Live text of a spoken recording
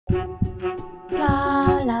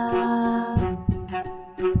Blarla.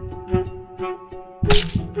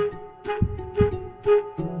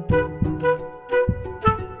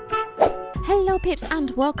 Hello peeps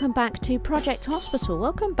and welcome back to Project Hospital.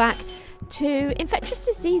 Welcome back to Infectious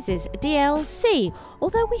Diseases DLC.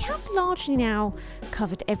 Although we have largely now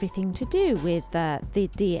covered everything to do with the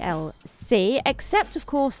DLC, except of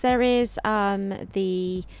course there is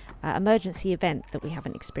the emergency event that we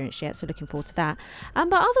haven't experienced yet, so looking forward to that.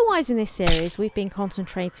 But otherwise in this series we've been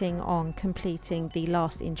concentrating on completing the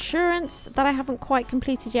last insurance that I haven't quite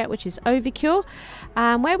completed yet, which is Overcure.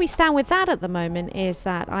 Where we stand with that at the moment is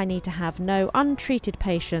that I need to have no untreated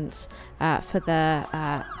patients for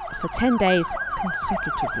 10 days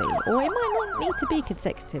consecutively, or it might not need to be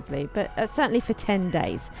consecutively, but certainly for 10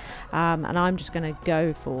 days, and I'm just going to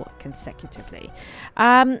go for consecutively.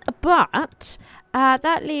 But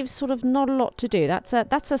that leaves sort of not a lot to do. That's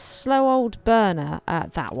a slow old burner,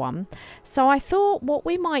 that one. So I thought what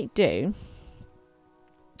we might do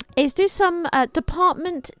is do some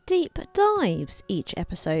department deep dives each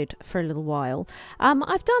episode for a little while.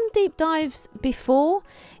 I've done deep dives before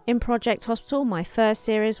in Project Hospital, my first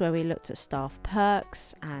series where we looked at staff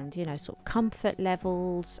perks and, you know, sort of comfort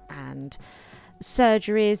levels and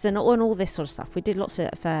surgeries and all this sort of stuff. We did lots of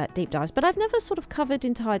deep dives, but I've never sort of covered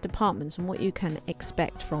entire departments and what you can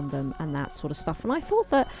expect from them and that sort of stuff. And I thought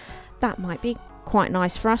that might be quite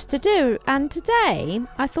nice for us to do. And today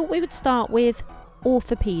I thought we would start with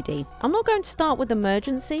Orthopaedy. I'm not going to start with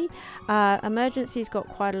emergency. Emergency's got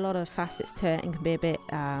quite a lot of facets to it and can be a bit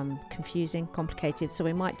confusing, complicated, so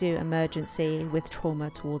we might do emergency with trauma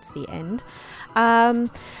towards the end.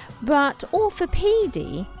 But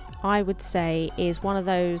Orthopaedy, I would say, is one of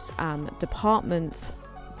those departments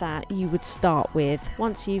that you would start with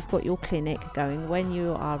once you've got your clinic going. When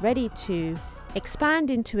you are ready to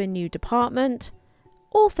expand into a new department,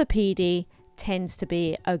 Orthopaedy tends to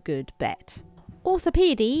be a good bet.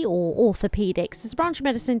 Orthopaedy, or orthopedics, is a branch of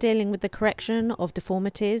medicine dealing with the correction of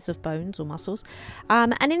deformities of bones or muscles.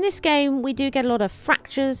 And in this game, we do get a lot of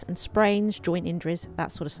fractures and sprains, joint injuries,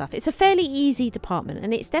 that sort of stuff. It's a fairly easy department,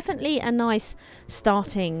 and it's definitely a nice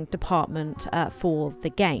starting department for the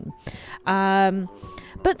game.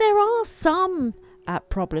 But there are some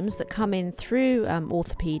problems that come in through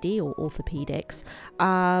orthopaedy or orthopedics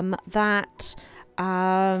that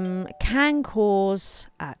can cause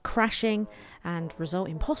crashing and result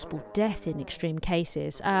in possible death in extreme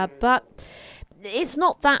cases, but it's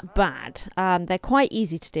not that bad. They're quite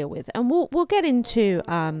easy to deal with, and we'll get into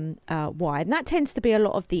why. And that tends to be a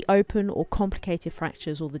lot of the open or complicated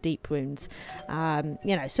fractures or the deep wounds. You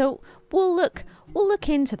know, so we'll look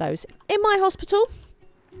into those in my hospital.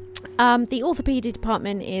 The orthopaedy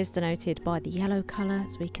department is denoted by the yellow colour,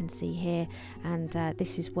 as we can see here, and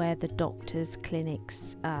this is where the doctors'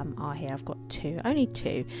 clinics are here. I've got only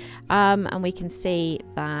two, and we can see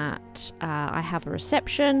that I have a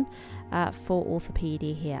reception for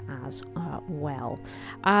orthopaedy here as well.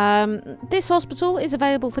 This hospital is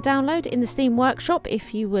available for download in the Steam workshop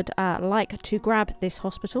if you would like to grab this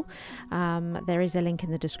hospital. There is a link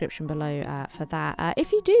in the description below for that.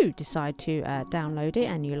 If you do decide to download it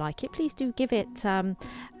and you like it, please do give it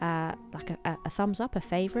like a thumbs up, a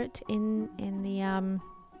favourite in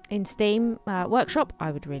Steam workshop.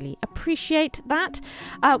 I would really appreciate that.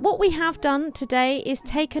 What we have done today is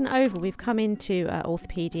taken over. We've come into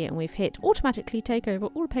Orthopaedy and we've hit automatically take over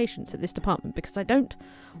all patients at this department because I don't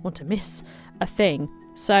want to miss a thing.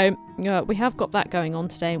 So we have got that going on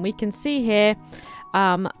today, and we can see here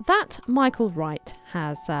that Michael Wright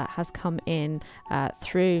has come in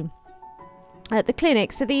through the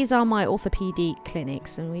clinic. So these are my orthopaedy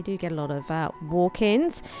clinics, and we do get a lot of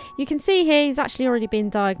walk-ins. You can see here he's actually already been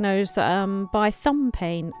diagnosed by thumb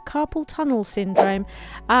pain, carpal tunnel syndrome.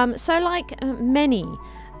 So like many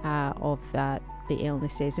of the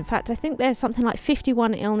illnesses, in fact I think there's something like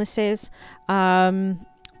 51 illnesses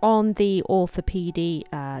on the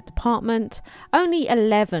orthopaedy department, only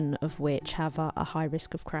 11 of which have a high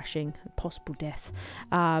risk of crashing, possible death.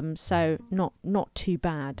 So not too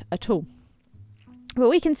bad at all. But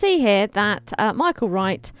we can see here that Michael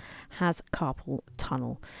Wright has carpal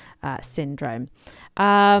tunnel syndrome,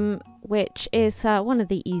 which is one of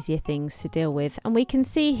the easier things to deal with. And we can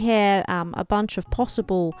see here a bunch of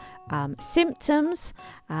possible symptoms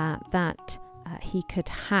that he could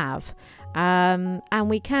have. And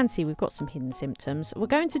we can see we've got some hidden symptoms. We're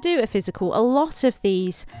going to do a physical. A lot of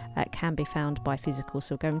these can be found by physical,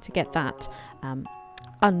 so we're going to get that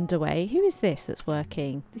underway. Who is this that's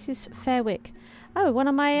working? This is Fairwick. Oh, one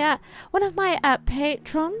of my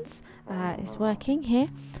patrons is working here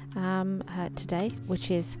today,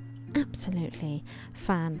 which is absolutely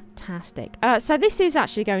fantastic. So this is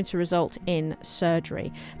actually going to result in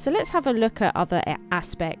surgery. So let's have a look at other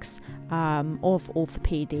aspects of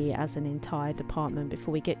orthopaedy as an entire department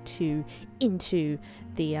before we get into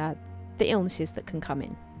the illnesses that can come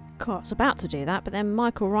in. I was about to do that, but then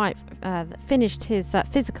Michael Wright finished his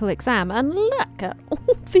physical exam, and look at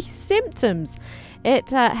all these symptoms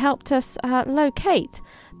it helped us locate.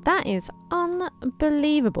 That is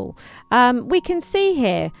unbelievable. We can see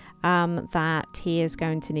here that he is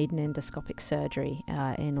going to need an endoscopic surgery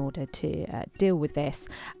in order to deal with this.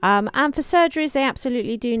 And for surgeries, they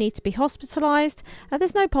absolutely do need to be hospitalised.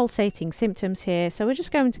 There's no pulsating symptoms here, so we're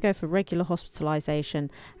just going to go for regular hospitalisation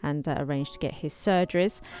and arrange to get his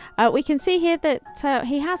surgeries. We can see here that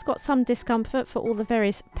he has got some discomfort for all the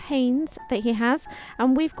various pains that he has,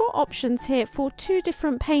 and we've got options here for 2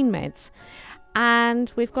 different pain meds. And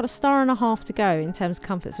we've got a 1.5 stars to go in terms of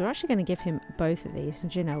comfort, so we're actually going to give him both of these,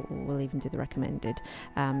 and you know, we'll even do the recommended,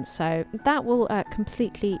 so that will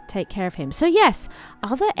completely take care of him. So yes,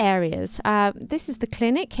 other areas, this is the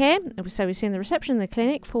clinic here, so we've seen the reception in the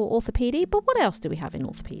clinic for orthopaedy, but what else do we have in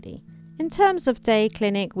orthopaedy? In terms of day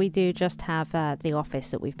clinic, we do just have the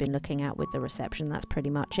office that we've been looking at with the reception. That's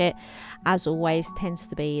pretty much it. As always, tends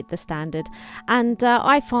to be the standard. And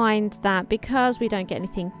I find that because we don't get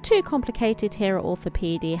anything too complicated here at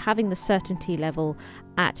orthopaedy, having the certainty level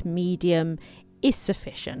at medium is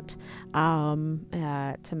sufficient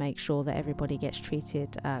to make sure that everybody gets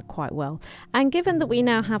treated quite well. And given that we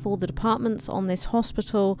now have all the departments on this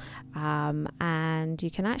hospital, and you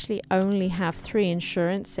can actually only have 3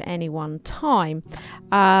 insurance at any one time,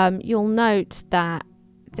 you'll note that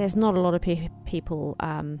there's not a lot of people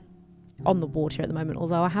on the ward here at the moment,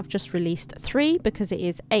 although I have just released 3 because it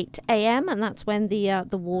is 8 AM and that's when the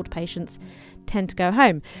ward patients tend to go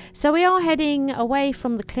home. So we are heading away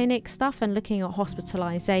from the clinic stuff and looking at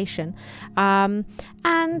hospitalisation,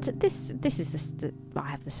 and this is I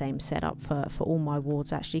have the same setup for all my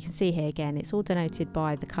wards. Actually, you can see here again it's all denoted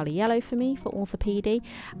by the colour yellow for me for orthopaedy,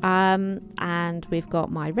 and we've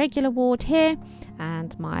got my regular ward here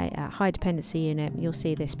and my high dependency unit. You'll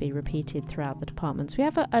see this be repeated throughout the departments. We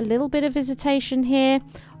have a little bit of visitation here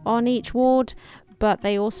on each ward, but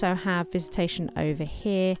they also have visitation over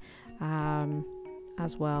here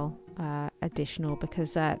as well, additional,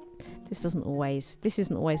 because this isn't always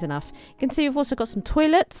enough. You can see we've also got some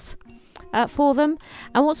toilets for them,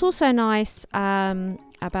 and what's also nice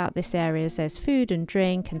about this area is there's food and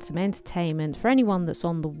drink and some entertainment for anyone that's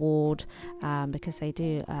on the ward, because they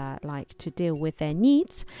do like to deal with their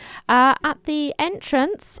needs. At the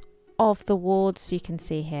entrance of the wards, you can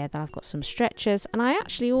see here that I've got some stretchers, and I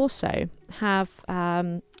actually also have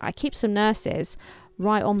I keep some nurses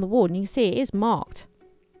right on the ward, and you can see it is marked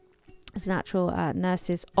as an actual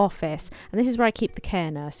nurse's office, and this is where I keep the care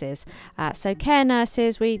nurses. So care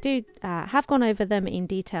nurses, we do have gone over them in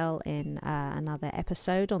detail in another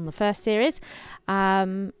episode on the first series,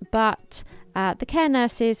 but the care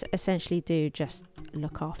nurses essentially do just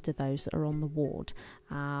look after those that are on the ward.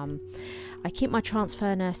 I keep my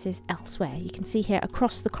transfer nurses elsewhere. You can see here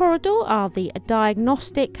across the corridor are the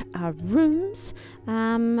diagnostic rooms,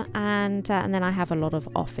 and then I have a lot of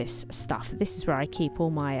office stuff. This is where I keep all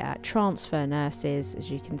my transfer nurses. As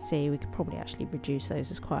you can see, we could probably actually reduce those,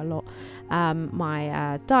 there's quite a lot.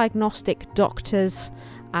 My diagnostic doctors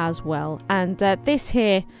as well, and this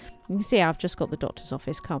here, you can see I've just got the doctor's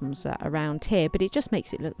office comes around here, but it just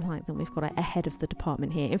makes it look like that we've got a head of the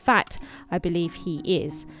department here. In fact, I believe he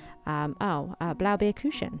is Blaubeer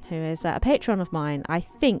Kushin, who is a patron of mine, I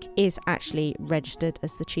think is actually registered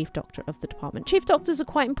as the chief doctor of the department. Chief doctors are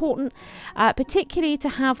quite important, particularly to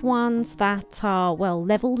have ones that are well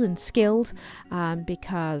levelled and skilled,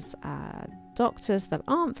 because doctors that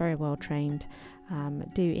aren't very well trained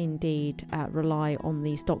do indeed rely on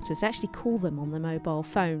these doctors. They actually call them on the mobile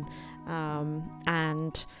phone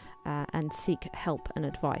and seek help and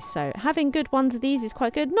advice. So having good ones of these is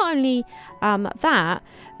quite good. Not only that,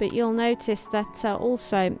 but you'll notice that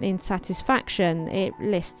also in satisfaction it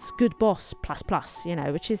lists good boss plus, you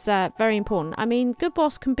know, which is very important. I mean, good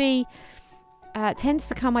boss can be tends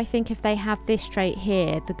to come, I think, if they have this trait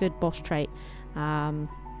here, the good boss trait.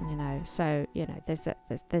 You know, so you know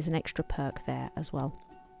there's an extra perk there as well.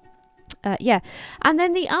 Yeah, and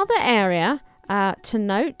then the other area to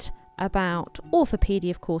note about orthopaedy,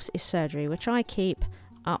 of course, is surgery, which I keep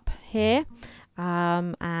up here,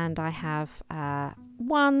 and I have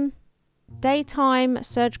one daytime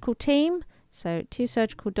surgical team, so 2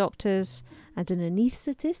 surgical doctors and an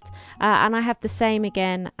anaesthetist, and I have the same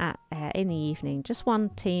again at in the evening, just one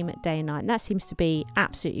team day and night, and that seems to be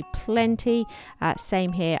absolutely plenty.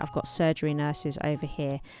 Same here, I've got surgery nurses over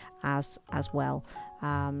here as well.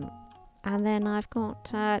 And then I've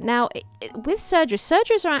got now with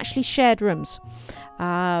surgeries are actually shared rooms.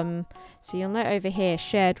 So you'll note over here,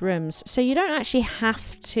 shared rooms. So you don't actually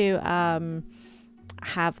have to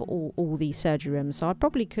have all these surgery rooms. So I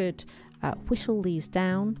probably could whittle these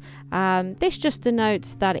down. This just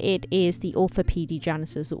denotes that it is the orthopaedy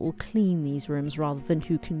janitors that will clean these rooms rather than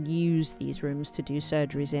who can use these rooms to do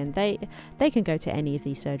surgeries in. They can go to any of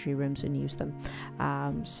these surgery rooms and use them.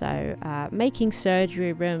 So making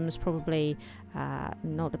surgery rooms probably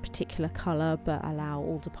not a particular colour but allow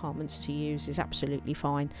all departments to use is absolutely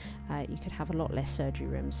fine. You could have a lot less surgery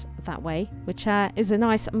rooms that way, which is a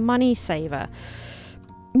nice money saver.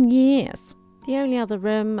 Yes. The only other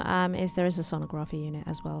room is there is a sonography unit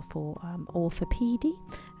as well for orthopaedy,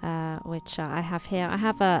 which I have here. I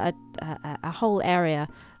have a whole area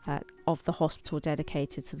of the hospital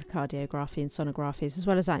dedicated to the cardiography and sonographies, as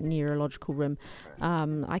well as that neurological room.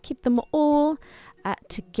 I keep them all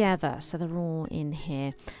together, so they're all in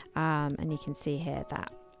here. And you can see here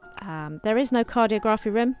that there is no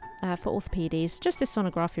cardiography room for orthopaedies, just this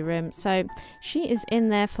sonography room. So she is in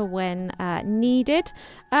there for when needed.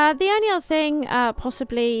 The only other thing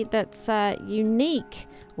possibly that's unique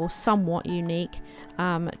or somewhat unique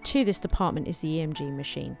to this department is the EMG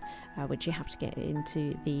machine, which you have to get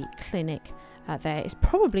into the clinic there. It's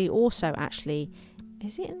probably also actually...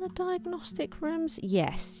 Is it in the diagnostic rooms?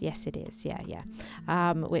 Yes, it is. Yeah.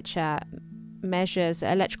 Which measures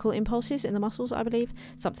electrical impulses in the muscles, I believe,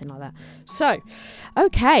 something like that. So,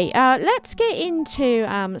 okay, let's get into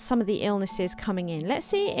some of the illnesses coming in. Let's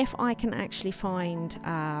see if I can actually find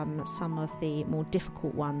some of the more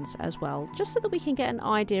difficult ones as well, just so that we can get an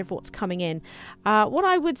idea of what's coming in. What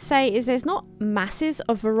I would say is there's not masses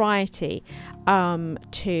of variety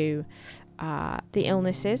to the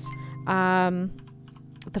illnesses.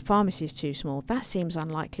 The pharmacy is too small. That seems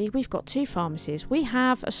unlikely. We've got 2 pharmacies. We do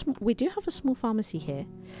have a small pharmacy here,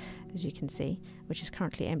 as you can see, which is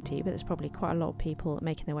currently empty, but there's probably quite a lot of people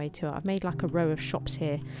making their way to it. I've made like a row of shops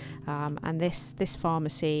here, and this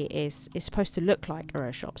pharmacy is supposed to look like a row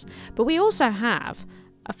of shops. But we also have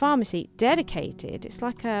a pharmacy dedicated. It's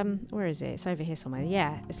like where is it? It's over here somewhere.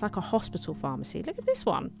 Yeah, it's like a hospital pharmacy. Look at this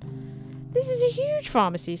one. This is a huge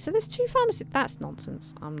pharmacy. So there's 2 pharmacies. That's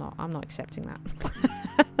nonsense. I'm not accepting that.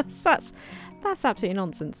 That's absolutely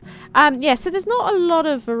nonsense. Yeah, so there's not a lot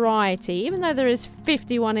of variety, even though there is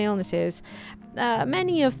 51 illnesses.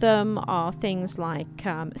 Many of them are things like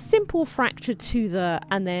simple fracture to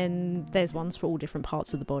and then there's ones for all different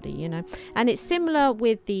parts of the body, you know. And it's similar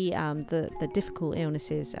with the difficult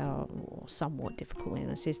illnesses, or somewhat difficult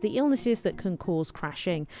illnesses. The illnesses that can cause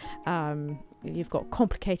crashing. You've got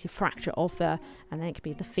complicated fracture of and then it could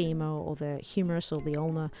be the femur or the humerus or the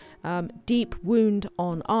ulna. Deep wound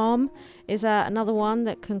on arm is another one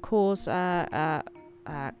that can cause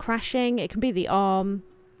crashing. It can be the arm.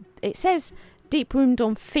 It says deep wound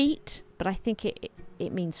on feet, but I think it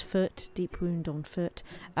means foot. Deep wound on foot,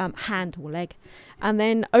 hand or leg. And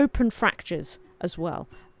then open fractures as well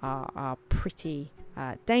are pretty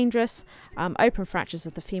dangerous. Open fractures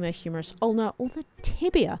of the femur, humerus, ulna, or the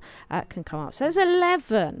tibia can come up. So there's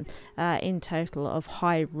 11 in total of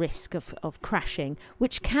high risk of crashing,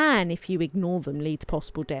 which can, if you ignore them, lead to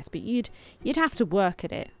possible death. But you'd have to work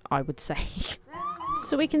at it, I would say.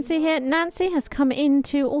 So we can see here Nancy has come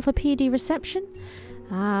into orthopaedy reception,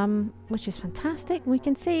 which is fantastic. We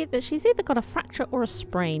can see that she's either got a fracture or a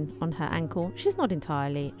sprain on her ankle. She's not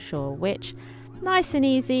entirely sure which. Nice and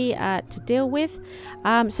easy to deal with.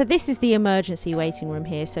 So this is the emergency waiting room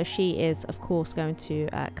here. So she is, of course, going to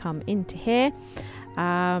come into here.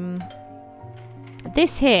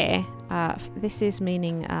 This here, this is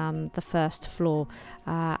meaning the first floor,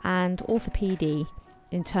 and orthopaedy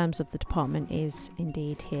in terms of the department is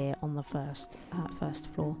indeed here on the first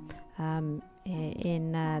floor.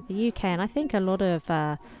 In the UK, and I think a lot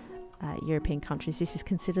of European countries, this is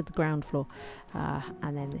considered the ground floor,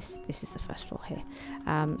 and then this is the first floor here.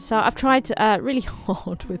 So I've tried really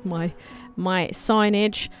hard with my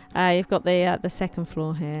signage. You've got the second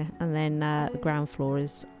floor here, and then the ground floor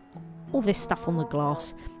is all this stuff on the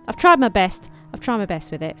glass. I've tried my best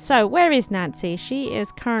with it. So where is Nancy? She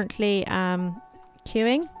is currently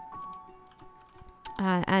queuing,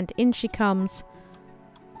 and in she comes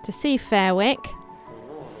to see Fairwick.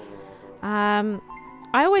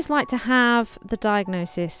 I always like to have the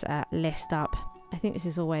diagnosis list up. I think this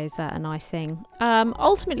is always a nice thing.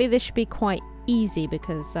 Ultimately, this should be quite easy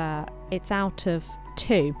because it's out of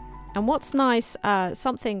 2. And what's nice,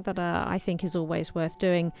 something that I think is always worth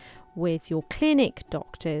doing with your clinic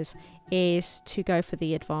doctors is to go for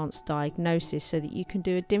the advanced diagnosis so that you can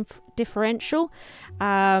do a differential.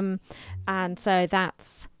 And so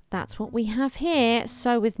that's what we have here.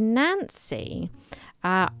 So with Nancy,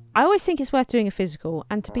 I always think it's worth doing a physical,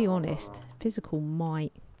 and to be honest, physical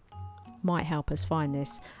might help us find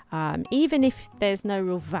this. Even if there's no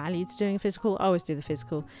real value to doing a physical, I always do the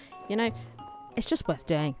physical. You know, it's just worth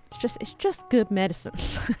doing. It's just good medicine.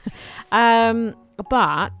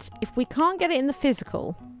 But if we can't get it in the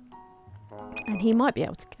physical, and he might be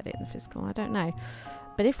able to get it in the physical, I don't know.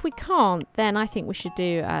 But if we can't, then I think we should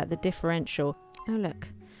do the differential. Oh, look.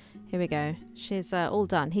 Here we go. She's all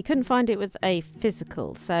done. He couldn't find it with a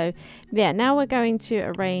physical. So, yeah, now we're going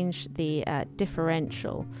to arrange the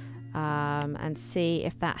differential and see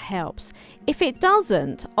if that helps. If it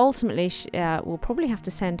doesn't, ultimately, we'll probably have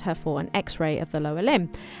to send her for an X-ray of the lower limb.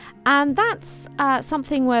 And that's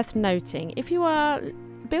something worth noting. If you are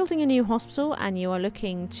building a new hospital and you are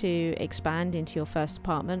looking to expand into your first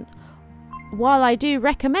department, while I do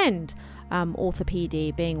recommend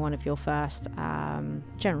orthopaedy being one of your first,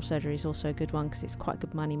 general surgery is also a good one because it's quite a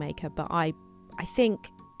good money maker. But I think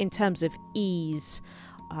in terms of ease,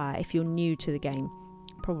 if you're new to the game,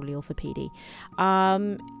 probably orthopaedy.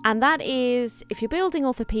 And that is, if you're building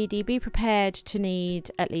orthopaedy, be prepared to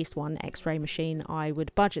need at least one X-ray machine. I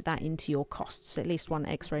would budget that into your costs, at least one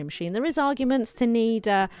X-ray machine. There is arguments to need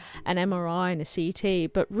an MRI and a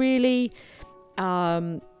CT, but really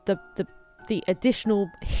the additional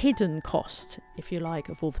hidden cost, if you like,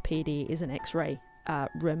 of orthopaedy is an X-ray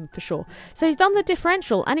room for sure. So he's done the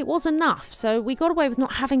differential and it was enough. So we got away with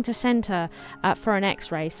not having to send her for an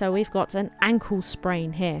X-ray. So we've got an ankle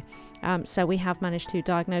sprain here. So we have managed to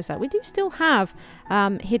diagnose that. We do still have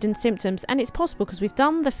hidden symptoms, and it's possible because we've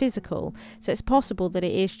done the physical. So it's possible that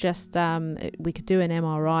it is just, we could do an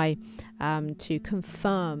MRI to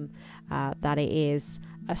confirm that it is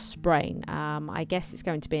a sprain. I guess it's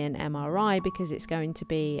going to be an MRI because it's going to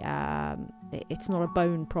be, it's not a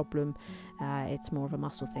bone problem, it's more of a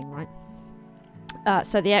muscle thing, right?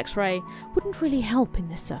 So the X-ray wouldn't really help in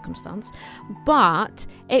this circumstance, but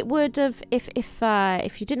it would have if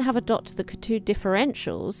you didn't have a doctor that could do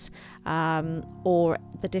differentials, or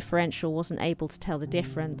the differential wasn't able to tell the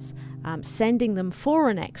difference, sending them for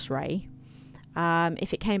an X-ray.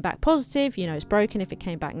 If it came back positive, you know it's broken. If it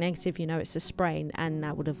came back negative, you know it's a sprain, and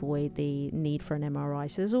that would avoid the need for an MRI.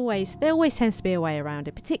 So there always tends to be a way around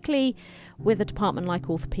it, particularly with a department like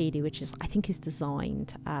orthopaedy, which I think is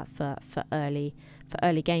designed for early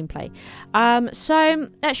gameplay. So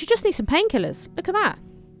she just needs some painkillers. Look at that.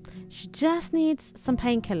 She just needs some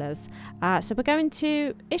painkillers. So we're going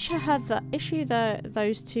to issue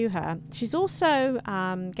those to her. She's also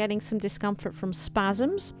getting some discomfort from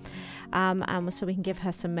spasms, and so we can give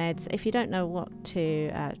her some meds. If you don't know what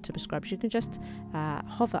to prescribe, you can just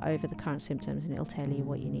hover over the current symptoms and it'll tell you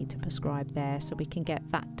what you need to prescribe there. So we can get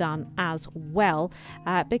that done as well,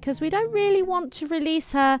 because we don't really want to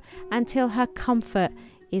release her until her comfort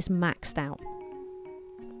is maxed out.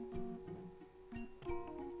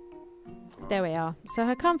 There we are. So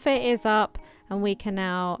her comfort is up and we can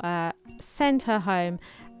now send her home.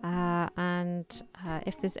 And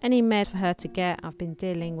if there's any med for her to get, I've been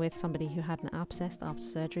dealing with somebody who had an abscess after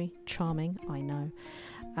surgery. Charming, I know.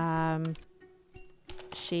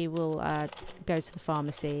 She will go to the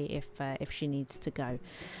pharmacy if she needs to go.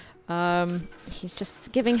 He's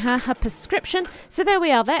just giving her prescription. So there we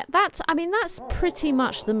are. That's pretty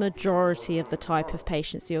much the majority of the type of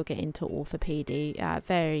patients you'll get into orthopaedy.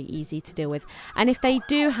 Very easy to deal with. And if they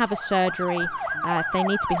do have a surgery, if they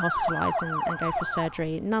need to be hospitalised and go for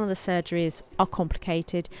surgery, none of the surgeries are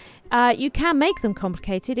complicated. You can make them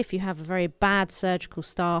complicated if you have a very bad surgical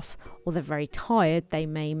staff or they're very tired. They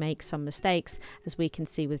may make some mistakes, as we can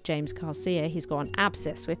see with James Garcia. He's got an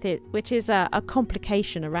abscess with it, which is a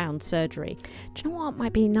complication around surgery. Do you know what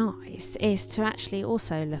might be nice is to actually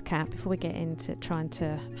also look at, before we get into trying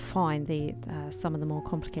to find some of the more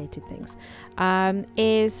complicated things,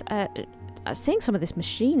 seeing some of this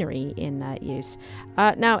machinery in use.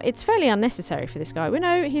 Now, it's fairly unnecessary for this guy. We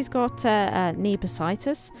know he's got knee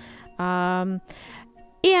bursitis.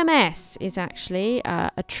 EMS is actually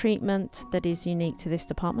a treatment that is unique to this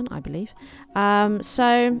department, I believe.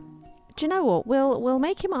 So, do you know what? We'll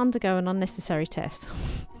make him undergo an unnecessary test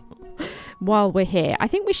while we're here. I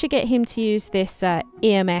think we should get him to use this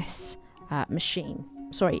EMS machine.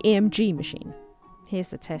 Sorry, EMG machine. Here's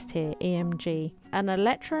the test here, EMG. An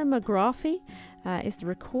electromyography is the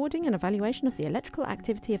recording and evaluation of the electrical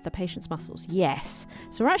activity of the patient's muscles. Yes.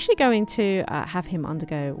 So we're actually going to have him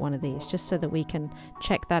undergo one of these just so that we can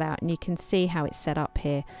check that out. And you can see how it's set up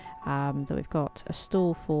here, that we've got a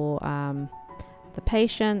stool for the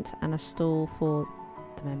patient and a stool for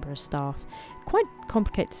the member of staff. Quite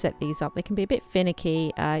complicated to set these up. They can be a bit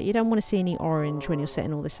finicky. You don't want to see any orange when you're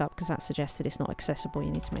setting all this up because that suggests that it's not accessible.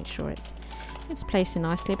 You need to make sure it's placing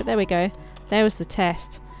nicely. But there we go. There was the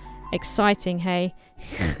test. Exciting, hey?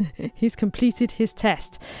 He's completed his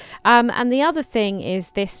test. And the other thing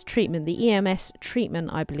is this treatment, the EMS treatment,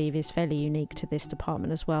 I believe is fairly unique to this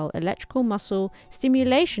department as well. Electrical muscle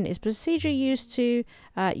stimulation is a procedure used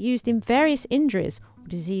in various injuries or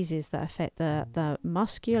diseases that affect the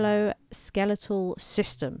musculoskeletal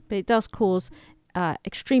system. But it does cause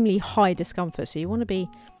extremely high discomfort, so you want to be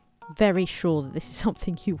very sure that this is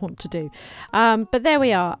something you want to do. But there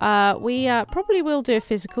we are. We probably will do a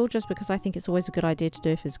physical just because I think it's always a good idea to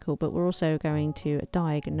do a physical, but we're also going to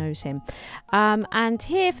diagnose him. And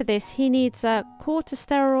here for this, he needs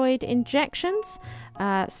corticosteroid injections.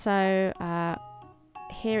 So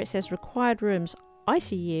here it says required rooms,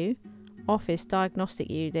 ICU, office, diagnostic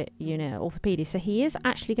unit, orthopaedy. So he is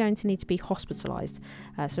actually going to need to be hospitalised.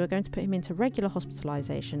 So we're going to put him into regular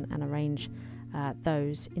hospitalisation and arrange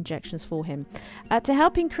those injections for him to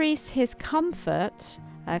help increase his comfort,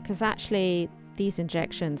 because actually these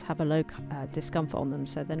injections have a low discomfort on them,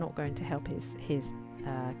 so they're not going to help his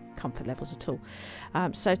comfort levels at all.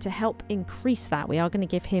 So to help increase that, we are going to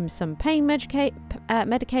give him some pain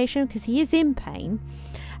medication because he is in pain.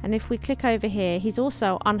 And if we click over here, he's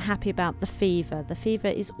also unhappy about the fever. The fever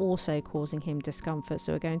is also causing him discomfort,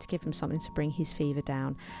 so we're going to give him something to bring his fever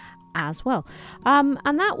down as well. And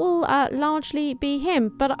that will largely be him.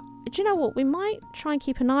 But do you know what? We might try and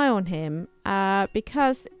keep an eye on him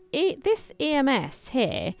because this EMS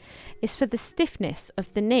here is for the stiffness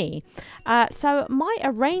of the knee. So might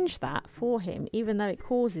arrange that for him, even though it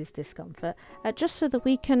causes discomfort, just so that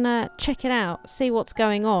we can check it out, see what's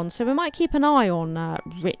going on. So we might keep an eye on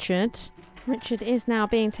Richard. Richard is now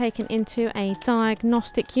being taken into a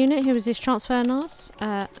diagnostic unit. Who is his transfer nurse?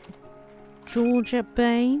 Georgia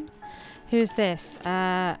Bain. Who's this?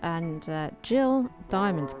 And Jill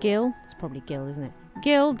Diamond. Gil. It's probably Gil, isn't it?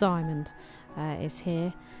 Gil Diamond is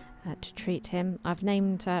here to treat him. I've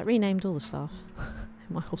renamed all the staff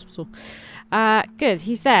in my hospital. Good,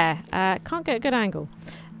 he's there. Can't get a good angle.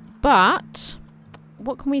 But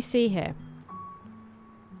what can we see here?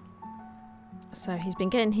 So he's been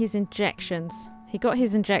getting his injections. He got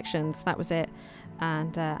his injections. That was it.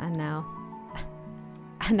 And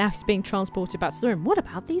now he's being transported back to the room. What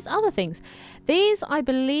about these other things? These, I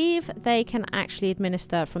believe, they can actually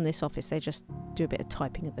administer from this office. They just do a bit of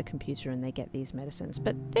typing at the computer and they get these medicines.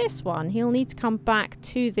 But this one, he'll need to come back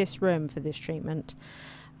to this room for this treatment.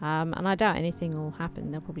 And I doubt anything will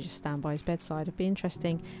happen. They'll probably just stand by his bedside. It'd be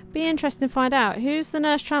interesting. Be interesting to find out. Who's the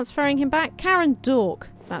nurse transferring him back? Karen Dork.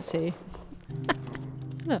 That's who.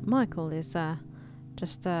 Look, Michael is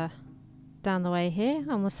just down the way here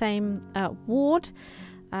on the same ward.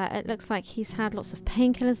 It looks like he's had lots of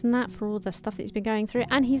painkillers and that for all the stuff that he's been going through,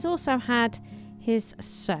 and he's also had his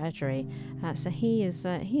surgery. So he is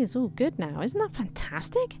all good now. Isn't that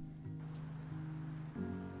fantastic?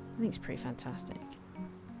 I think it's pretty fantastic.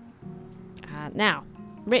 Now,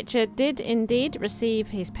 Richard did indeed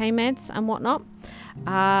receive his pain meds and whatnot.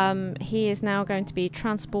 He is now going to be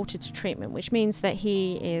transported to treatment, which means that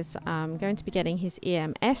he is going to be getting his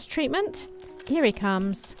EMS treatment. Here he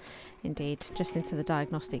comes. Indeed, just into the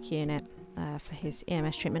diagnostic unit for his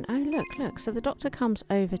EMS treatment. Oh, look. So the doctor comes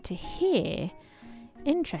over to here.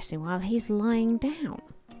 Interesting, while he's lying down.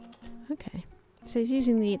 Okay. So he's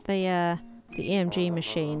using the EMG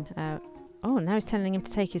machine. Oh, now he's telling him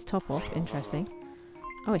to take his top off. Interesting.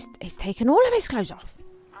 Oh, he's taken all of his clothes off.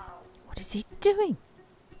 What is he doing?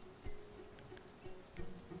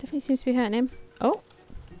 Definitely seems to be hurting him. Oh.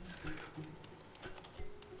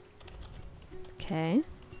 Okay.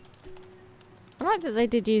 I like that they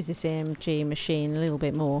did use this EMG machine a little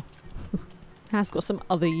bit more. It has got some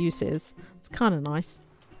other uses. It's kind of nice.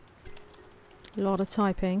 A lot of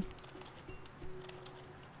typing.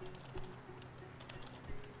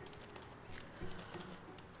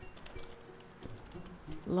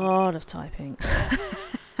 Lot of typing.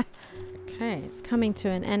 Okay, it's coming to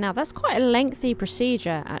an end now. That's quite a lengthy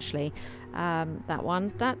procedure, actually. That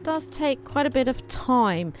one. That does take quite a bit of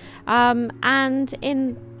time. And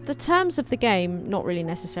in the terms of the game, not really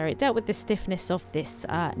necessary. It dealt with the stiffness of this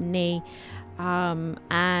knee.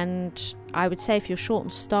 And I would say if you're short on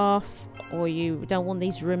staff or you don't want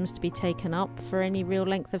these rooms to be taken up for any real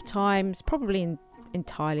length of time, it's probably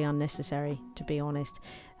entirely unnecessary, to be honest.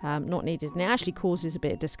 Not needed, and it actually causes a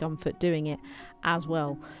bit of discomfort doing it as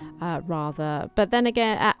well, rather. But then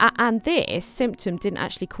again, and this symptom didn't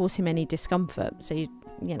actually cause him any discomfort, so you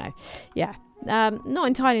know, yeah. Not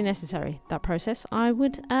entirely necessary, that process, I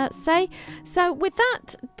would say. So with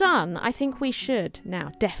that done, I think we should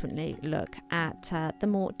now definitely look at the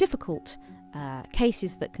more difficult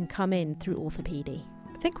cases that can come in through orthopaedy.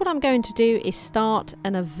 I think what I'm going to do is start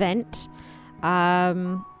an event.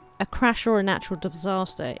 A crash or a natural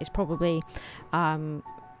disaster is probably going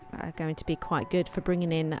to be quite good for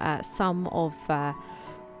bringing in some of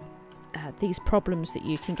these problems that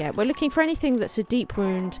you can get. We're looking for anything that's a deep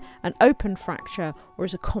wound, an open fracture, or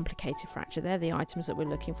is a complicated fracture. They're the items that we're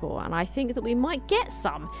looking for, and I think that we might get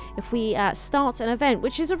some if we start an event,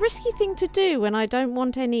 which is a risky thing to do when I don't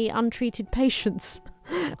want any untreated patients.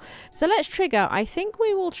 So let's trigger. I think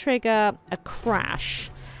we will trigger a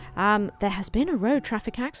crash. There has been a road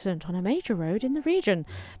traffic accident on a major road in the region.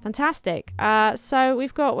 Fantastic. So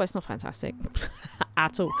we've got, well, it's not fantastic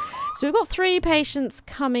at all. So we've got 3 patients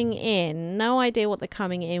coming in. No idea what they're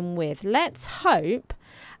coming in with. Let's hope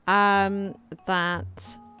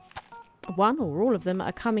that one or all of them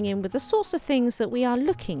are coming in with the sorts of things that we are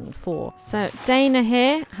looking for. So Dana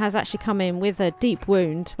here has actually come in with a deep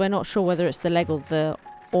wound. We're not sure whether it's the leg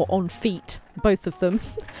or on feet, both of them.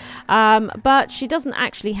 But she doesn't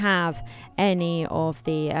actually have any of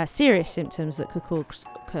the serious symptoms that could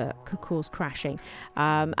cause crashing.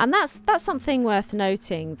 And that's something worth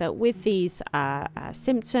noting, that with these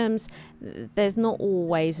symptoms, there's not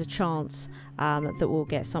always a chance that we'll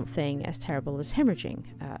get something as terrible as hemorrhaging,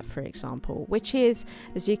 for example, which is,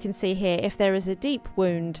 as you can see here, if there is a deep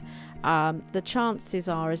wound, the chances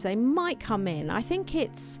are is they might come in. I think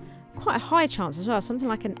it's quite a high chance as well, something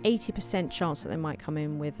like an 80% chance that they might come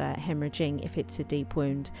in with hemorrhaging if it's a deep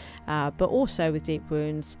wound. But also with deep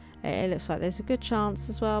wounds, it looks like there's a good chance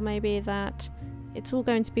as well maybe that it's all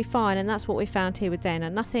going to be fine, and that's what we found here with Dana.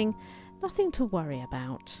 Nothing to worry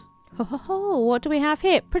about. What do we have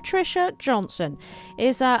here? Patricia Johnson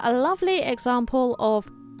is a lovely example of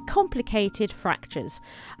complicated fractures.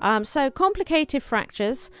 So complicated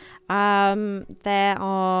fractures, there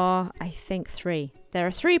are, I think, 3. There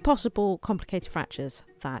are 3 possible complicated fractures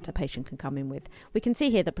that a patient can come in with. We can see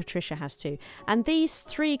here that Patricia has 2. And these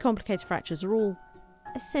 3 complicated fractures are all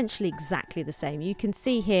essentially exactly the same. You can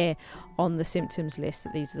see here on the symptoms list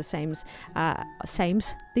that these are the same.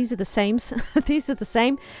 These are the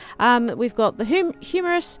same. We've got the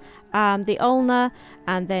humerus, the ulna,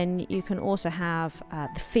 and then you can also have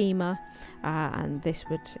the femur. And this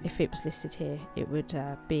would, if it was listed here, it would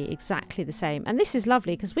be exactly the same. And this is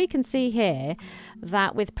lovely because we can see here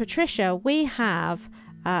that with Patricia we have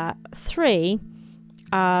 3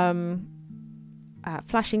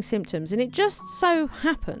 flashing symptoms, and it just so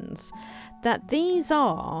happens that these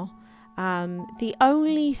are the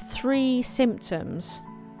only 3 symptoms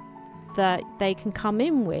that they can come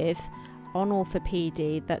in with on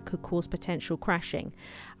orthopaedy that could cause potential crashing.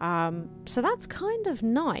 So that's kind of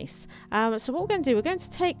nice. So what we're going to do, we're going to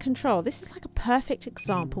take control. This is like a perfect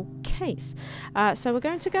example case. So we're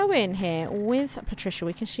going to go in here with Patricia.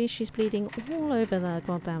 We can see she's bleeding all over the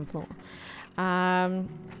goddamn floor.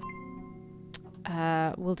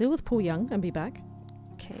 We'll deal with Paul Young and be back.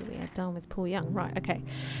 Okay, we are done with Paul Young. Right, okay.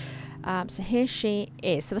 So here she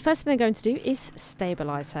is. So the first thing they're going to do is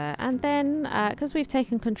stabilise her. And then, because we've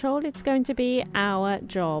taken control, it's going to be our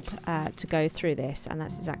job to go through this. And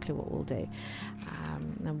that's exactly what we'll do.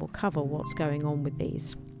 And we'll cover what's going on with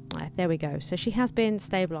these. There we go. So she has been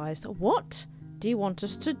stabilised. What do you want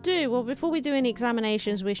us to do? Well, before we do any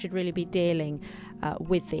examinations, we should really be dealing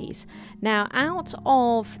with these. Now, out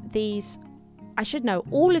of these, I should know,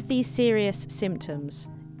 all of these serious symptoms,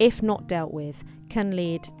 if not dealt with, can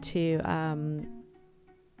lead to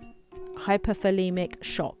hypothalamic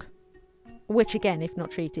shock, which again, if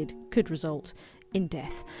not treated, could result in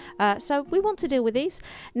death. So we want to deal with these.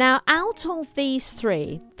 Now, out of these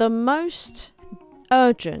 3, the most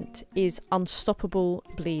urgent is unstoppable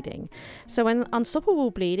bleeding. So when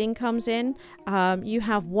unstoppable bleeding comes in, you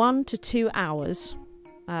have 1 to 2 hours,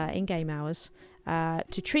 in-game hours,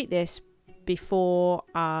 to treat this before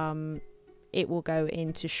it will go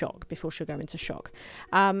into shock, before she'll go into shock.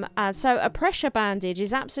 And so a pressure bandage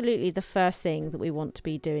is absolutely the first thing that we want to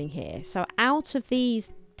be doing here. So out of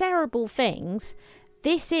these terrible things,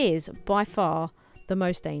 this is by far the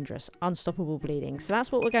most dangerous, unstoppable bleeding. So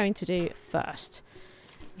that's what we're going to do first.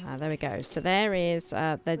 There we go. So there is,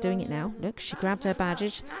 they're doing it now. Look, she grabbed her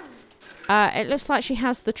bandage. It looks like she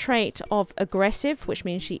has the trait of aggressive, which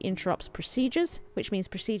means she interrupts procedures, which means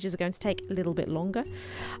procedures are going to take a little bit longer.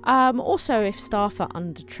 Also, if staff are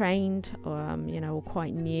undertrained or, you know, or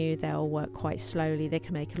quite new, they'll work quite slowly. They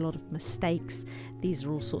can make a lot of mistakes. These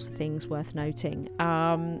are all sorts of things worth noting.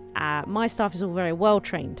 My staff is all very well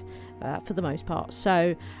trained for the most part,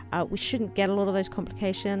 so we shouldn't get a lot of those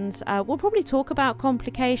complications. We'll probably talk about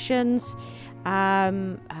complications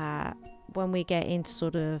when we get into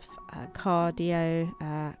sort of cardiology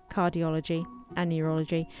and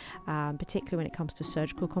neurology, particularly when it comes to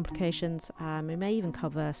surgical complications. We may even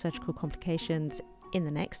cover surgical complications in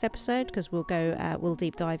the next episode, because we'll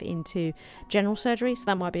deep dive into general surgery, so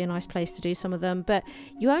that might be a nice place to do some of them. But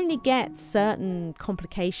you only get certain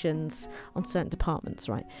complications on certain departments,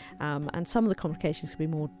 right? And some of the complications can be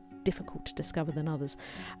more difficult to discover than others,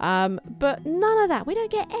 but none of that, we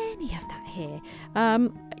don't get any of that here.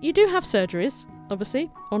 You do have surgeries, obviously,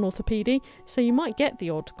 on orthopaedy, so you might get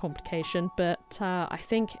the odd complication, but I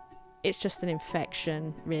think it's just an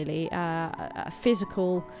infection, really. A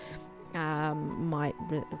physical might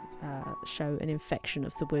show an infection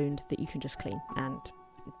of the wound that you can just clean, and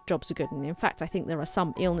jobs are good. And in fact, I think there are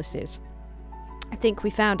some illnesses, I think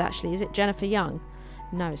we found, actually, is it Jennifer Young?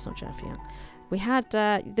 No, it's not Jennifer Young. We had,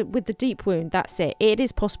 with the deep wound, that's it. It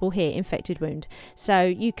is possible here, infected wound. So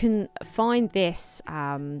you can find this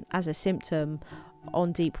as a symptom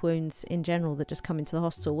on deep wounds in general that just come into the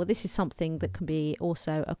hospital. Well, this is something that can be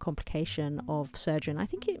also a complication of surgery. And I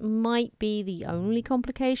think it might be the only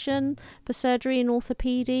complication for surgery in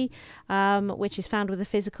orthopaedy, which is found with a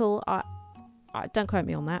physical. Don't quote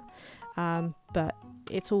me on that. But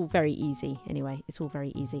it's all very easy anyway. It's all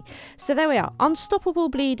very easy. So there we are. Unstoppable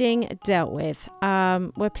bleeding dealt with.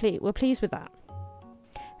 We're pleased with that.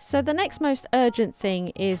 So the next most urgent thing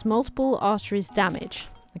is multiple arteries damage.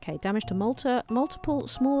 Okay, damage to multiple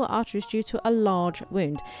smaller arteries due to a large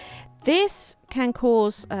wound. This can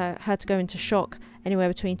cause her to go into shock anywhere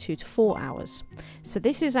between 2 to 4 hours. So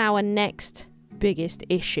this is our next biggest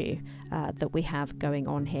issue that we have going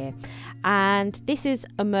on here, and this is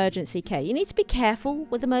emergency care. You need to be careful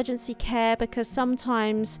with emergency care, because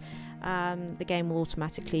sometimes the game will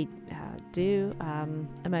automatically do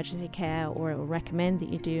emergency care, or it will recommend that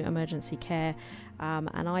you do emergency care,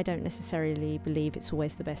 and I don't necessarily believe it's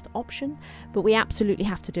always the best option, but we absolutely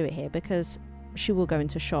have to do it here, because she will go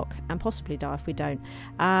into shock and possibly die if we don't.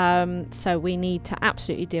 So we need to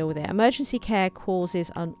absolutely deal with it. Emergency care causes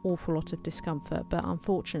an awful lot of discomfort, but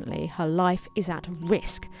unfortunately her life is at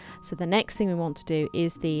risk. So the next thing we want to do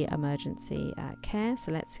is the emergency care.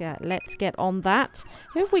 So let's get on that.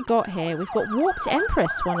 Who have we got here? We've got Warped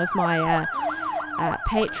Empress, one of my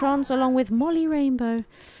patrons, along with Molly Rainbow,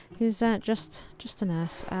 who's just a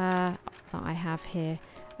nurse that I have here.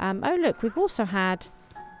 Oh look, we've also had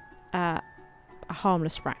a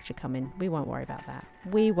harmless fracture come in. We won't worry about that.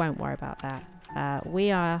 We won't worry about that.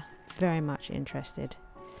 We are very much interested.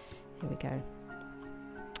 Here we go.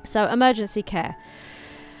 So emergency care,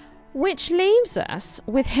 which leaves us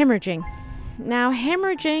with hemorrhaging. Now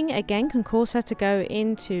hemorrhaging again can cause her to go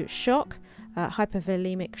into shock,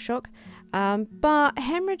 hypovolemic shock, but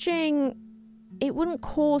hemorrhaging, it wouldn't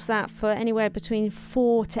cause that for anywhere between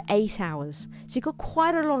 4 to 8 hours. So you've got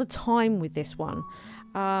quite a lot of time with this one.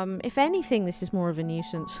 If anything, this is more of a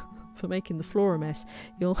nuisance for making the floor a mess.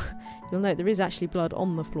 You'll note there is actually blood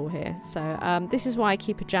on the floor here. So this is why I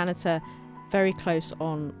keep a janitor very close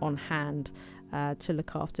on hand to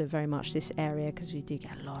look after very much this area, because we do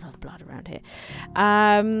get a lot of blood around here.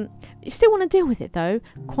 You still want to deal with it though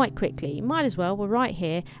quite quickly. You might as well. We're right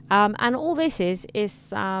here, and all this is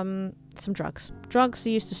some drugs. Drugs are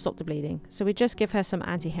used to stop the bleeding. So we just give her some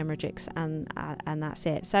anti-hemorrhagics, and that's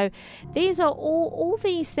it. So these are all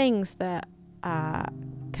these things that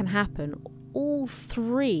can happen. All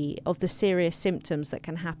three of the serious symptoms that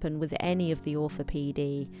can happen with any of the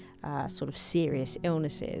orthopaedy sort of serious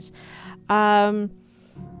illnesses are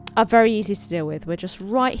very easy to deal with. We're just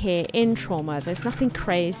right here in trauma. There's nothing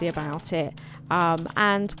crazy about it,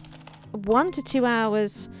 and 1 to 2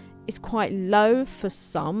 hours is quite low for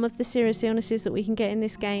some of the serious illnesses that we can get in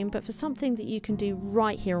this game, but for something that you can do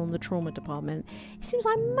right here on the trauma department, it seems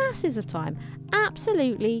like masses of time.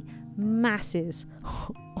 Absolutely masses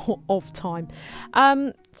of time.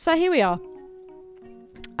 So here we are.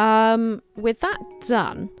 With that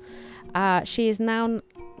done, she is now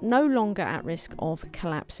no longer at risk of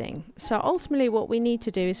collapsing. So ultimately what we need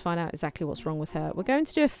to do is find out exactly what's wrong with her. We're going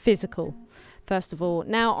to do a physical first of all.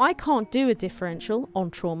 Now I can't do a differential on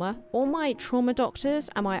trauma. All my trauma doctors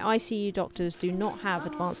and my ICU doctors do not have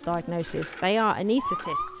advanced diagnosis. They are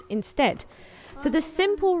anaesthetists instead. for the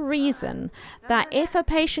simple reason that if a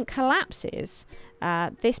patient collapses,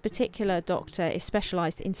 this particular doctor is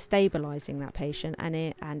specialised in stabilising that patient,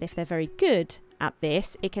 and if they're very good at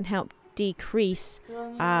this, it can help decrease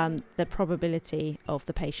the probability of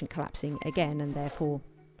the patient collapsing again, and therefore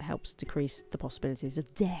helps decrease the possibilities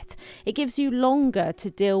of death. It gives you longer to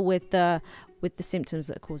deal with the symptoms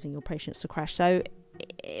that are causing your patients to crash. So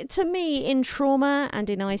to me, in trauma and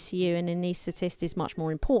in ICU and in anaesthetist is much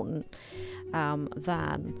more important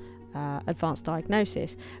than advanced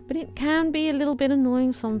diagnosis. But it can be a little bit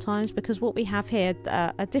annoying sometimes, because what we have here,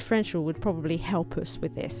 a differential would probably help us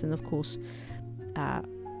with this, and of course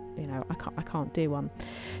you know, I can't do one.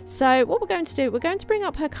 So what we're going to do, we're going to bring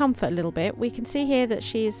up her comfort a little bit. We can see here that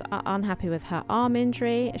she's unhappy with her arm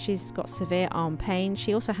injury. She's got severe arm pain.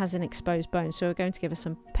 She also has an exposed bone. So we're going to give her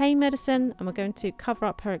some pain medicine, and we're going to cover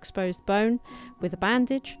up her exposed bone with a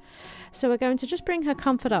bandage. So we're going to just bring her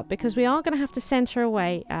comfort up, because we are going to have to send her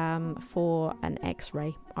away for an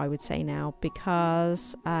x-ray, I would say now,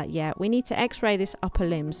 because yeah, we need to x-ray this upper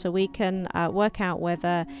limb so we can work out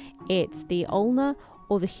whether it's the ulnar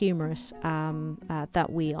or the humerus that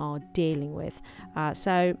we are dealing with.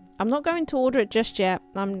 So I'm not going to order it just yet.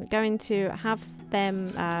 I'm going to have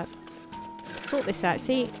them sort this out.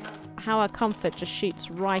 See how our comfort just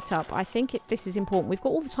shoots right up. I think this is important. We've got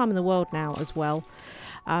all the time in the world now as well.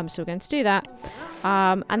 So we're going to do that.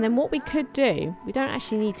 And then what we could do, we don't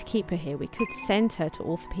actually need to keep her here. We could send her to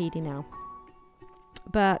Orthopaedy now.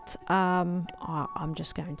 But I'm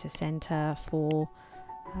just going to send her for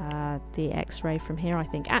the x-ray from here, I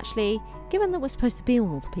think. Actually, given that we're supposed to be on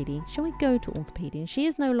Orthopaedy, shall we go to Orthopaedy? And she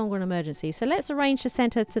is no longer an emergency, so let's arrange to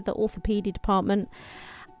send her to the Orthopaedy department,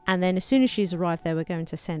 and then as soon as she's arrived there, we're going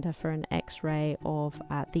to send her for an x-ray of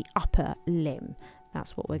the upper limb.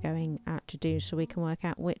 That's what we're going to do, so we can work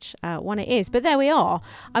out which one it is. But there we are.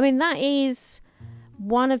 I mean, that is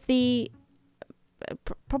one of the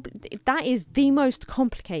probably that is the most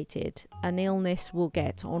complicated an illness will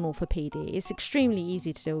get on Orthopaedy. It's extremely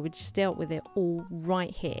easy to deal with. We just dealt with it all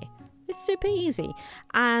right here. It's super easy,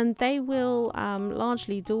 and they will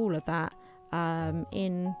largely do all of that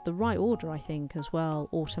in the right order, I think, as well,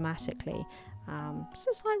 automatically. So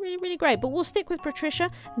it's like really great. But we'll stick with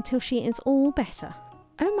Patricia until she is all better.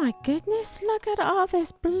 Oh my goodness, look at all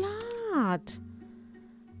this blood.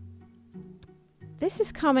 This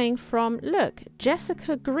is coming from, look,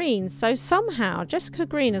 Jessica Green. So somehow Jessica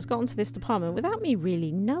Green has gotten to this department without me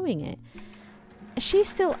really knowing it. She's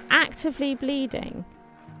still actively bleeding.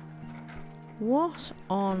 What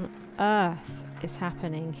on earth is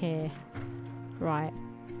happening here? Right,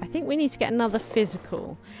 I think we need to get another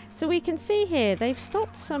physical. So we can see here they've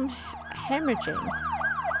stopped some hemorrhaging.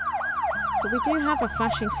 But we do have a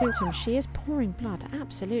flashing symptom. She is pouring blood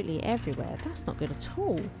absolutely everywhere. That's not good at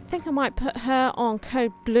all. I think I might put her on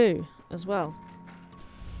code blue as well.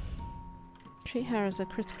 Treat her as a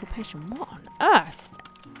critical patient. What on earth?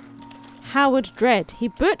 Howard Dredd. He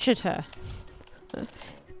butchered her.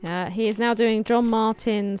 He is now doing John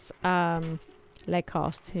Martin's leg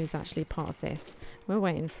cast, who's actually part of this. We're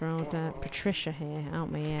waiting for old Patricia here,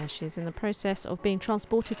 aren't we? Yeah, she's in the process of being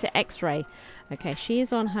transported to x-ray. Okay, she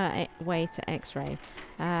is on her way to x-ray,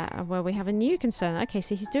 where we have a new concern. Okay,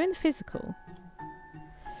 so he's doing the physical.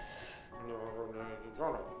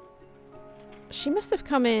 She must have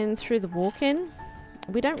come in through the walk-in.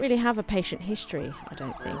 We don't really have a patient history, I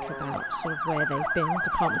don't think, about sort of where they've been,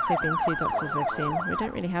 departments they've been to, doctors they've seen. We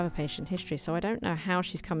don't really have a patient history, so I don't know how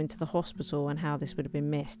she's come into the hospital and how this would have been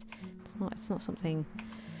missed. It's not something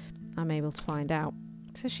I'm able to find out.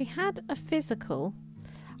 So she had a physical,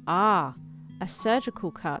 a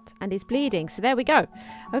surgical cut, and is bleeding. So there we go.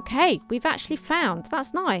 Okay, we've actually found,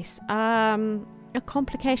 that's nice, a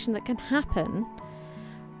complication that can happen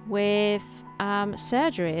with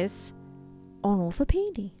surgeries on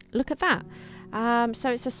Orthopaedy. Look at that.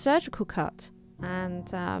 So it's a surgical cut,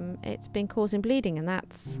 and it's been causing bleeding, and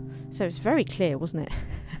so it's very clear, wasn't it?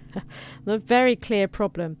 A very clear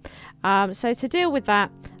problem. So to deal with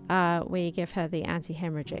that, we give her the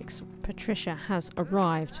anti-hemorrhagics. Patricia has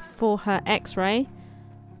arrived for her x-ray.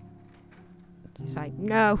 She's like,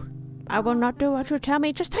 no, I will not do what you tell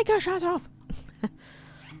me, just take your shirt off.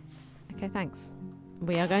 Okay, thanks.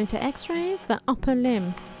 We are going to x-ray the upper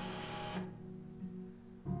limb.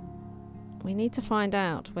 We need to find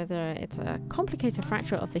out whether it's a complicated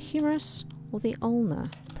fracture of the humerus or the ulnar,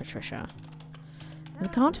 Patricia. We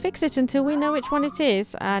can't fix it until we know which one it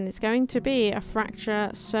is, and it's going to be a fracture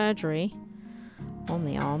surgery on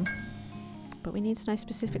the arm. But we need to know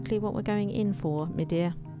specifically what we're going in for, my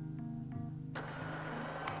dear.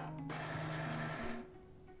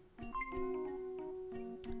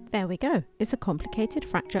 There we go. It's a complicated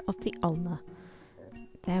fracture of the ulna.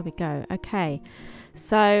 There we go. Okay.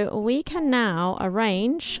 So we can now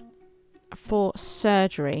arrange for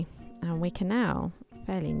surgery. And we can now,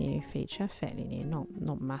 fairly new feature, fairly new,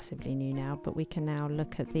 not massively new now, but we can now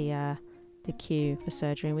look at the queue for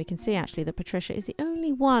surgery. And we can see actually that Patricia is the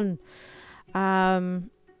only one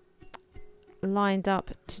lined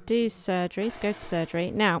up to do surgery, to go to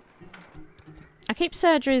surgery. Now, I keep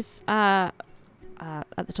surgeries at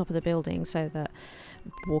the top of the building so that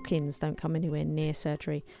walk-ins don't come anywhere near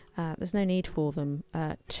surgery. There's no need for them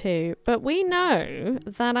too. But we know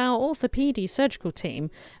that our Orthopaedy surgical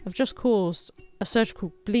team have just caused a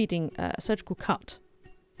surgical bleeding, surgical cut.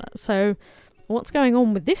 So what's going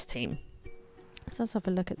on with this team? So let's have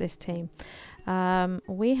a look at this team.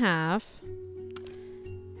 We have...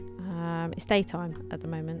 it's daytime at the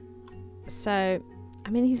moment. So, I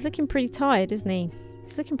mean, he's looking pretty tired, isn't he?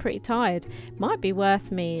 He's looking pretty tired. Might be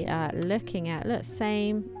worth me looking at. Look,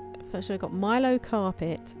 same. So we've got Milo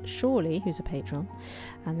Carpet, Shirley, who's a patron,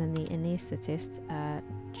 and then the anaesthetist,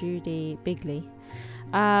 Judy Bigley.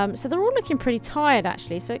 So they're all looking pretty tired,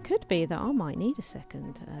 actually. So it could be that I might need a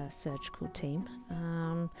second surgical team,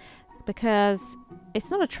 because it's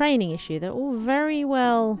not a training issue. They're all very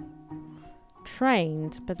well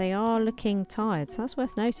trained, but they are looking tired. So that's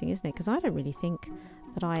worth noting, isn't it? Because I don't really think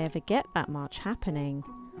that I ever get that much happening.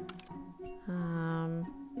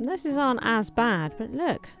 Nurses aren't as bad, but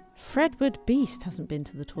look, Fredwood Beast hasn't been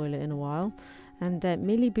to the toilet in a while, and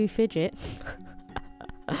Millie Boo Fidget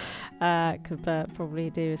could probably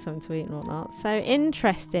do with something to eat and whatnot. So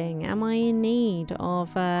interesting. Am I in need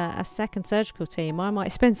of a second surgical team? I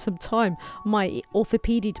might spend some time on my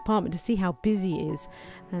orthopaedy department to see how busy it is,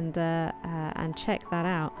 and check that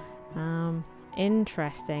out.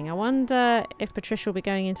 Interesting. I wonder if Patricia will be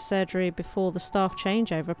going into surgery before the staff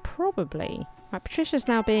changeover. Probably. Right, Patricia's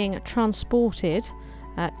now being transported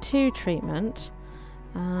to treatment.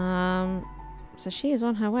 So she is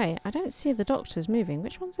on her way. I don't see the doctors moving.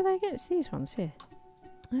 Which ones are they again? It's these ones here.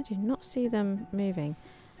 I do not see them moving.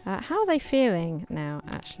 How are they feeling now,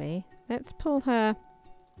 actually? Let's pull her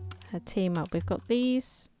team up. We've got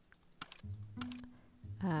these.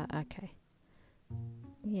 Okay.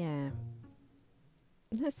 Yeah.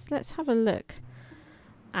 Let's have a look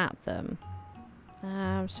at them.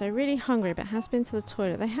 So really hungry, but has been to the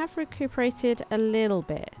toilet. They have recuperated a little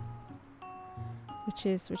bit, which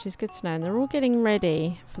is good to know. And they're all getting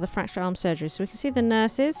ready for the fracture arm surgery. So we can see the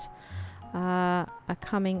nurses are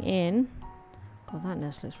coming in. God, that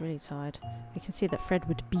nurse looks really tired. We can see that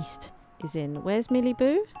Fredwood Beast is in. Where's Millie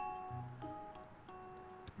Boo?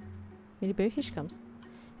 Millie Boo, here she comes.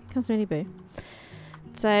 Here comes Millie Boo.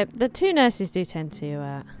 So the two nurses do tend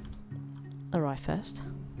to arrive first.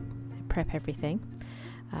 They prep everything,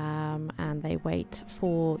 and they wait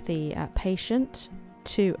for the patient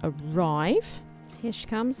to arrive. Here she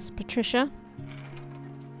comes, Patricia.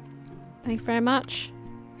 Thank you very much,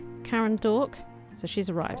 Karen Dork. So she's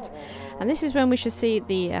arrived, and this is when we should see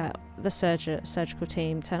the surgical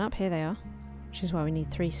team turn up. Here they are, which is why we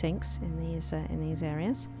need 3 sinks in these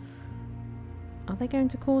areas. Are they going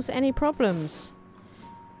to cause any problems?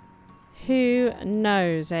 Who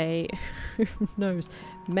knows, eh? Who knows?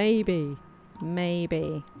 Maybe.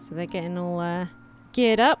 So they're getting all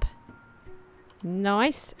geared up.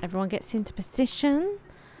 Nice. Everyone gets into position.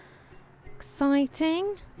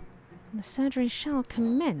 Exciting. And the surgery shall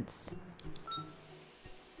commence.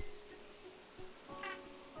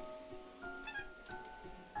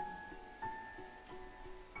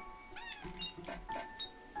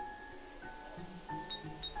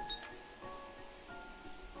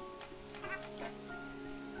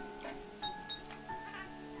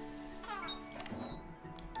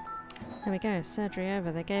 There we go, surgery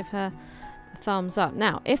over. They gave her the thumbs up.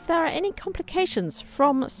 Now, if there are any complications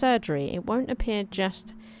from surgery, it won't appear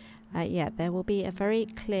just yet. There will be a very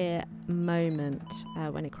clear moment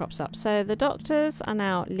when it crops up. So the doctors are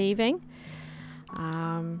now leaving.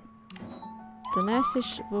 The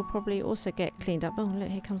nurses will probably also get cleaned up. Oh, look,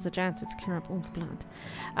 here comes the janitor to clear up all the blood.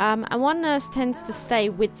 And one nurse tends to stay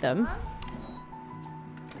with them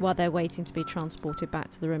while they're waiting to be transported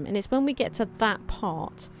back to the room. And it's when we get to that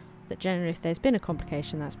part that generally, if there's been a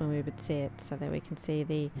complication, that's when we would see it. So there we can see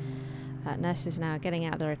the nurses now getting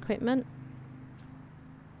out their equipment.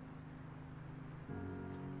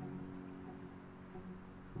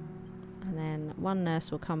 And then one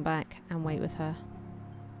nurse will come back and wait with her.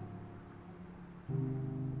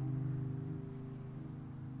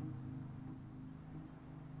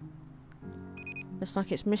 Looks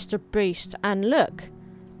like it's Mr. Beast. And look!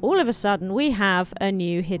 All of a sudden, we have a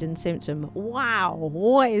new hidden symptom. Wow,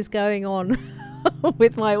 what is going on?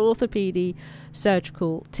 with my orthopaedy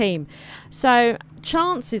surgical team. So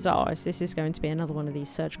chances are this is going to be another one of these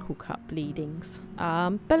surgical cut bleedings.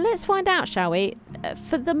 But let's find out, shall we?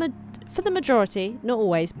 For the majority, not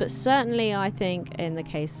always, but certainly I think in the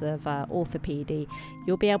case of orthopaedy,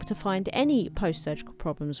 you'll be able to find any post-surgical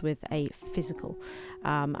problems with a physical.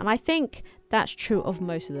 And I think that's true of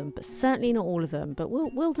most of them, but certainly not all of them. But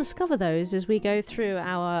we'll discover those as we go through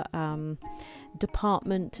our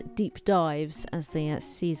department deep dives as the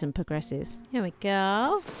season progresses. Here we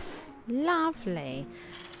go. Lovely.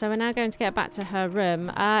 So we're now going to get back to her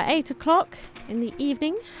room. 8 o'clock in the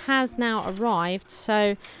evening has now arrived,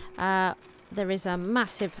 so there is a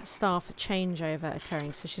massive staff changeover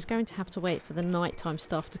occurring, so she's going to have to wait for the nighttime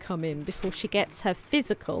staff to come in before she gets her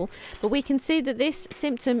physical. But we can see that this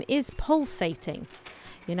symptom is pulsating,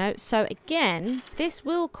 you know, so again this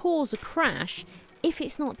will cause a crash if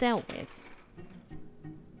it's not dealt with.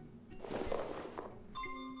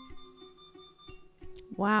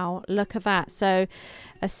 Wow, look at that. So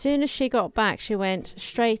as soon as she got back, she went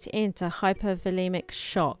straight into hypovolemic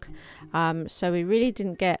shock. So we really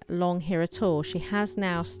didn't get long here at all. She has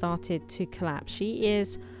now started to collapse. She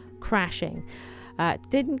is crashing.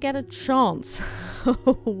 Didn't get a chance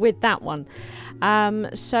with that one.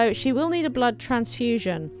 So she will need a blood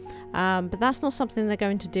transfusion. But that's not something they're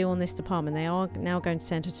going to do on this department. They are now going to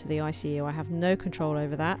send her to the ICU. I have no control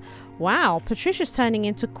over that. Wow, Patricia's turning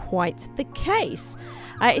into quite the case.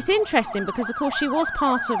 It's interesting because, of course, she was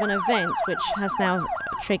part of an event which has now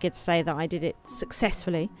triggered to say that I did it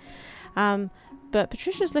successfully. But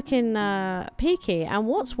Patricia's looking peaky, and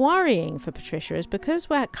what's worrying for Patricia is because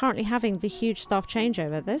we're currently having the huge staff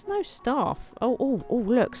changeover, there's no staff. Oh,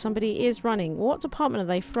 look, somebody is running. What department are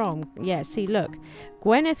they from? Yeah, see, look.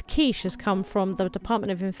 Gwyneth Quiche has come from the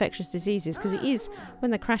Department of Infectious Diseases, because it is,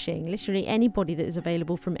 when they're crashing, literally anybody that is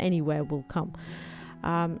available from anywhere will come.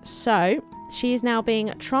 So she is now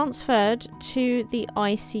being transferred to the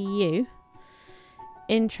ICU.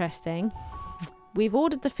 Interesting. We've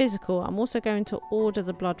ordered the physical. I'm also going to order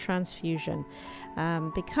the blood transfusion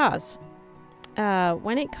because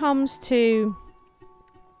when it comes to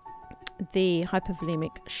the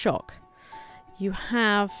hypovolemic shock, you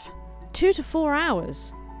have 2 to 4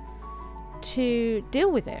 hours to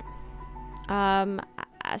deal with it.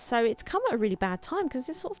 So it's come at a really bad time because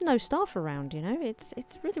there's sort of no staff around, you know. It's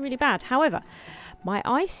really, really bad. However, my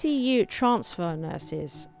ICU transfer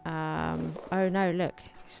nurses... oh no, look.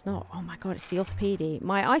 It's not. Oh my god, it's the orthopaedy.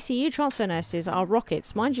 My ICU transfer nurses are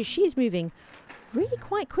rockets. Mind you, she's moving really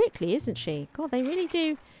quite quickly, isn't she? God, they really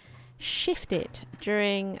do shift it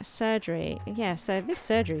during surgery. Yeah, so this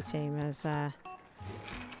surgery team has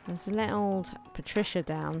let old Patricia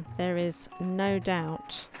down. There is no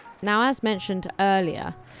doubt. Now, as mentioned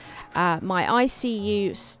earlier, my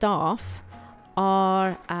ICU staff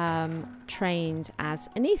are trained as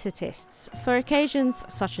anaesthetists for occasions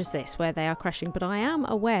such as this where they are crashing, but I am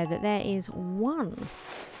aware that there is one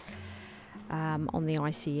on the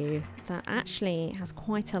ICU that actually has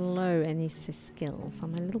quite a low anaesthetist skills.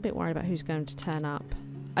 I'm a little bit worried about who's going to turn up.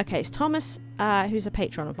 Okay, it's Thomas, who's a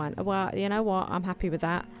patron of mine. Well, you know what, I'm happy with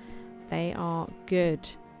that. They are good.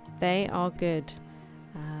 They are good.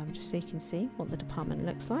 Just so you can see what the department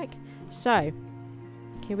looks like. So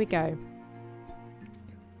here we go.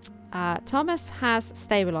 Thomas has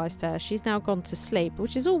stabilised her. She's now gone to sleep,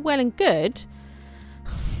 which is all well and good.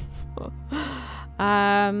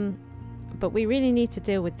 But we really need to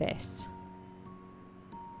deal with this.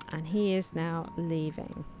 And he is now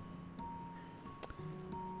leaving.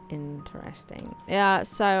 Interesting. Yeah,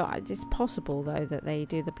 so it's possible, though, that they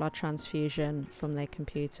do the blood transfusion from their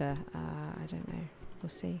computer. I don't know. We'll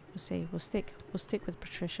see. We'll see. We'll stick with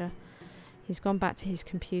Patricia. He's gone back to his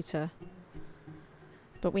computer.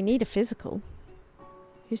 But we need a physical.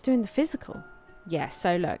 Who's doing the physical? Yes,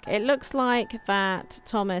 so look. It looks like that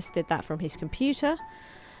Thomas did that from his computer.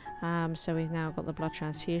 So we've now got the blood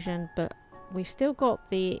transfusion. But we've still got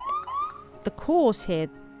the cause here.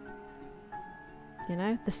 You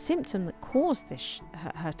know, the symptom that caused this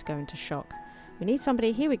her to go into shock. We need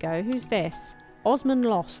somebody. Here we go. Who's this? Osman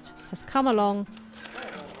Lost has come along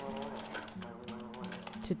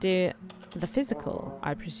to do the physical,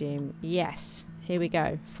 I presume. Yes. Here we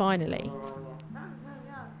go. Finally.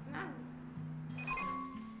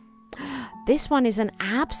 This one is an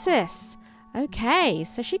abscess. Okay,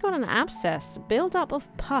 so she got an abscess. Build up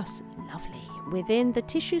of pus. Lovely. within the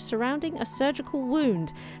tissue surrounding a surgical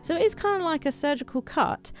wound. So it is kind of like a surgical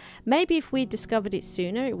cut. Maybe if we discovered it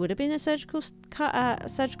sooner, it would have been a surgical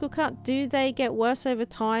cut. Do they get worse over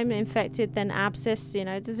time, infected, than abscess? You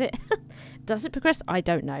know, does it does it progress? I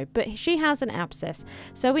don't know. But she has an abscess.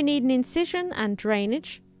 So we need an incision and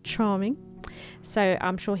drainage. Charming. So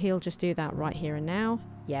I'm sure he'll just do that right here and now.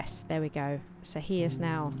 Yes, there we go. So he has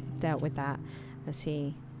now dealt with that as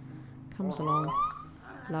he comes along.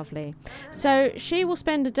 Lovely. So she will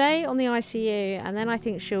spend a day on the ICU, and then I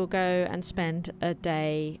think she'll go and spend a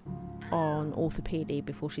day on orthopaedy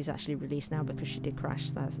before she's actually released now, because she did crash.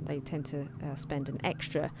 They tend to spend an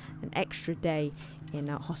extra day in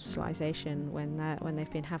hospitalisation when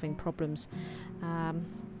they've been having problems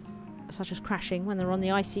such as crashing when they're on the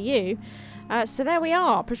ICU. So there we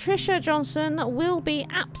are. Patricia Johnson will be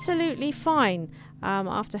absolutely fine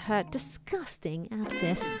after her disgusting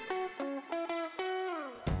abscess.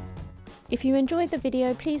 If you enjoyed the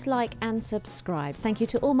video, please like and subscribe. Thank you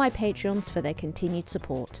to all my Patreons for their continued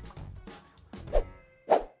support.